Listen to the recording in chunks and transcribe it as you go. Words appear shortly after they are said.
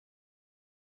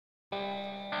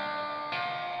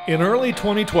In early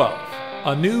 2012,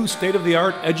 a new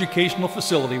state-of-the-art educational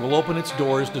facility will open its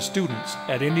doors to students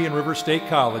at Indian River State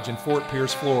College in Fort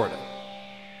Pierce, Florida.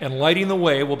 And lighting the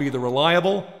way will be the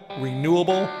reliable,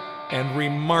 renewable, and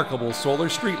remarkable solar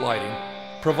street lighting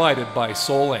provided by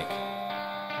Sol Inc.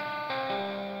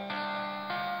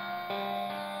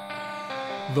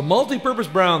 The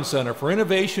Multipurpose Brown Center for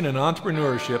Innovation and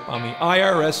Entrepreneurship on the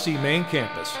IRSC main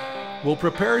campus will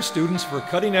prepare students for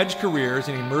cutting-edge careers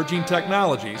in emerging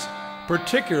technologies,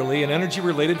 particularly in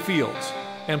energy-related fields,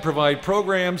 and provide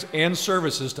programs and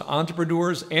services to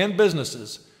entrepreneurs and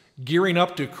businesses gearing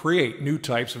up to create new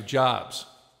types of jobs.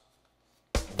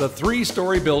 The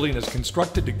three-story building is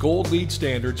constructed to Gold LEED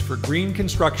standards for green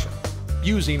construction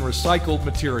using recycled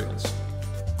materials.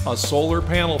 A solar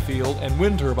panel field and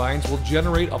wind turbines will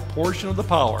generate a portion of the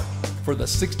power for the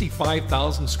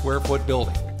 65,000 square foot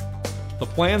building. The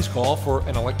plans call for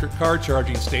an electric car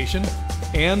charging station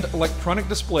and electronic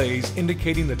displays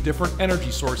indicating the different energy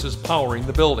sources powering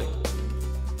the building.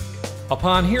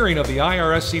 Upon hearing of the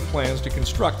IRSC plans to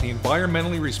construct the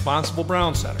environmentally responsible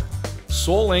Brown Center,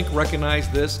 Sol Inc.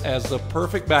 recognized this as the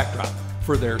perfect backdrop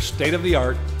for their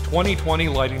state-of-the-art 2020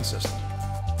 lighting system.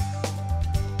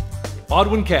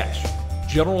 Audwin Cash,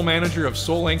 General Manager of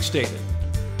Sol Inc. stated,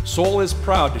 "Sol is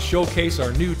proud to showcase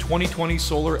our new 2020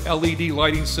 solar LED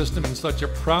lighting system in such a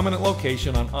prominent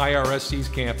location on IRSC's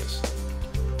campus.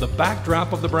 The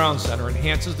backdrop of the Brown Center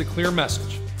enhances the clear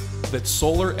message that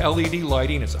solar LED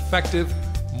lighting is effective,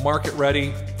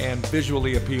 market-ready, and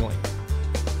visually appealing."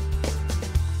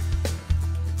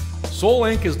 Sol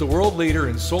Inc. is the world leader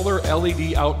in solar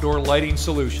LED outdoor lighting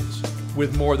solutions,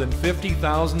 with more than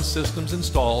 50,000 systems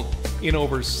installed in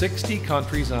over 60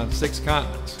 countries on 6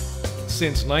 continents.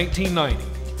 Since 1990,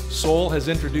 Sol has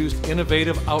introduced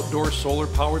innovative outdoor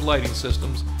solar-powered lighting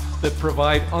systems that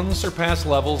provide unsurpassed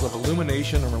levels of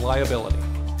illumination and reliability.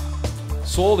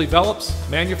 Sol develops,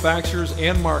 manufactures,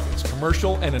 and markets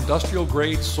commercial and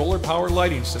industrial-grade solar-powered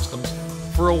lighting systems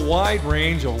for a wide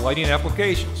range of lighting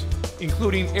applications,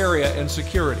 including area and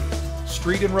security,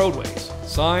 street and roadways,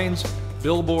 signs,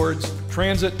 billboards,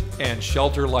 transit, and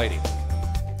shelter lighting.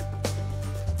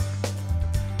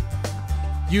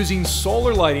 Using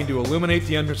solar lighting to illuminate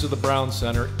the entrance of the Brown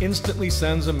Center instantly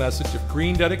sends a message of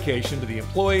green dedication to the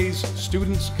employees,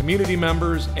 students, community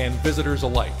members, and visitors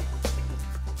alike.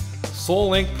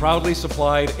 Sol Inc. proudly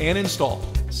supplied and installed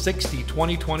 60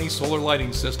 2020 solar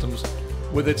lighting systems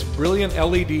with its brilliant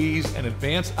LEDs and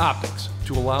advanced optics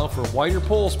to allow for wider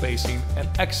pole spacing and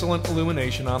excellent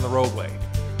illumination on the roadway.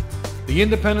 The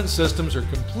independent systems are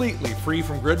completely free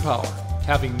from grid power,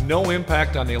 having no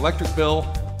impact on the electric bill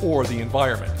or the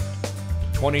environment.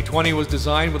 2020 was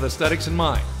designed with aesthetics in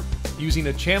mind, using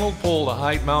a channeled pole to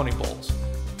hide mounting bolts.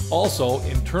 Also,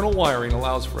 internal wiring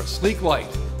allows for a sleek light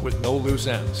with no loose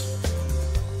ends.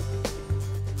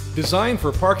 Designed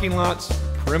for parking lots,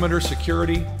 perimeter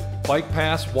security, bike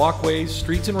paths, walkways,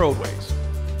 streets, and roadways,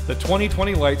 the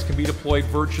 2020 lights can be deployed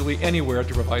virtually anywhere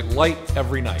to provide light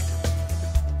every night.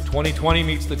 2020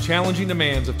 meets the challenging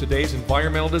demands of today's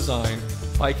environmental design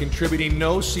by contributing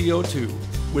no CO2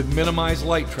 with minimized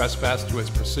light trespass through its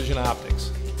precision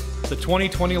optics. The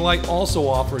 2020 light also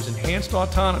offers enhanced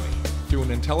autonomy through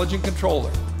an intelligent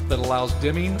controller that allows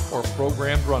dimming or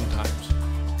programmed runtimes.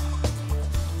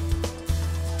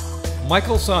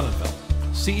 Michael Sonnenfeld,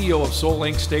 CEO of Sol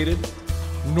Inc. stated,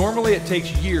 "Normally it takes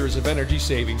years of energy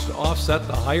savings to offset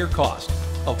the higher cost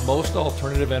of most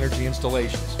alternative energy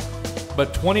installations.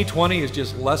 But 2020 is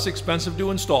just less expensive to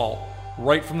install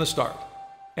right from the start,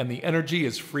 and the energy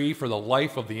is free for the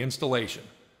life of the installation.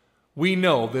 We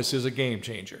know this is a game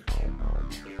changer."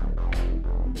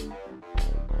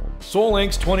 Sol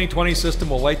Inc.'s 2020 system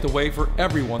will light the way for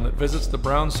everyone that visits the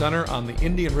Brown Center on the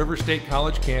Indian River State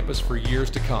College campus for years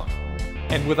to come,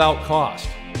 and without cost.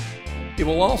 It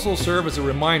will also serve as a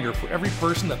reminder for every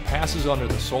person that passes under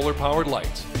the solar-powered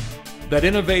lights that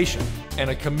innovation and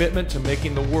a commitment to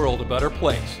making the world a better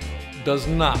place does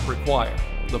not require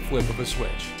the flip of a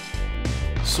switch.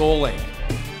 Sol Inc.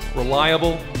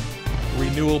 Reliable,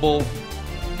 renewable,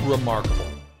 remarkable.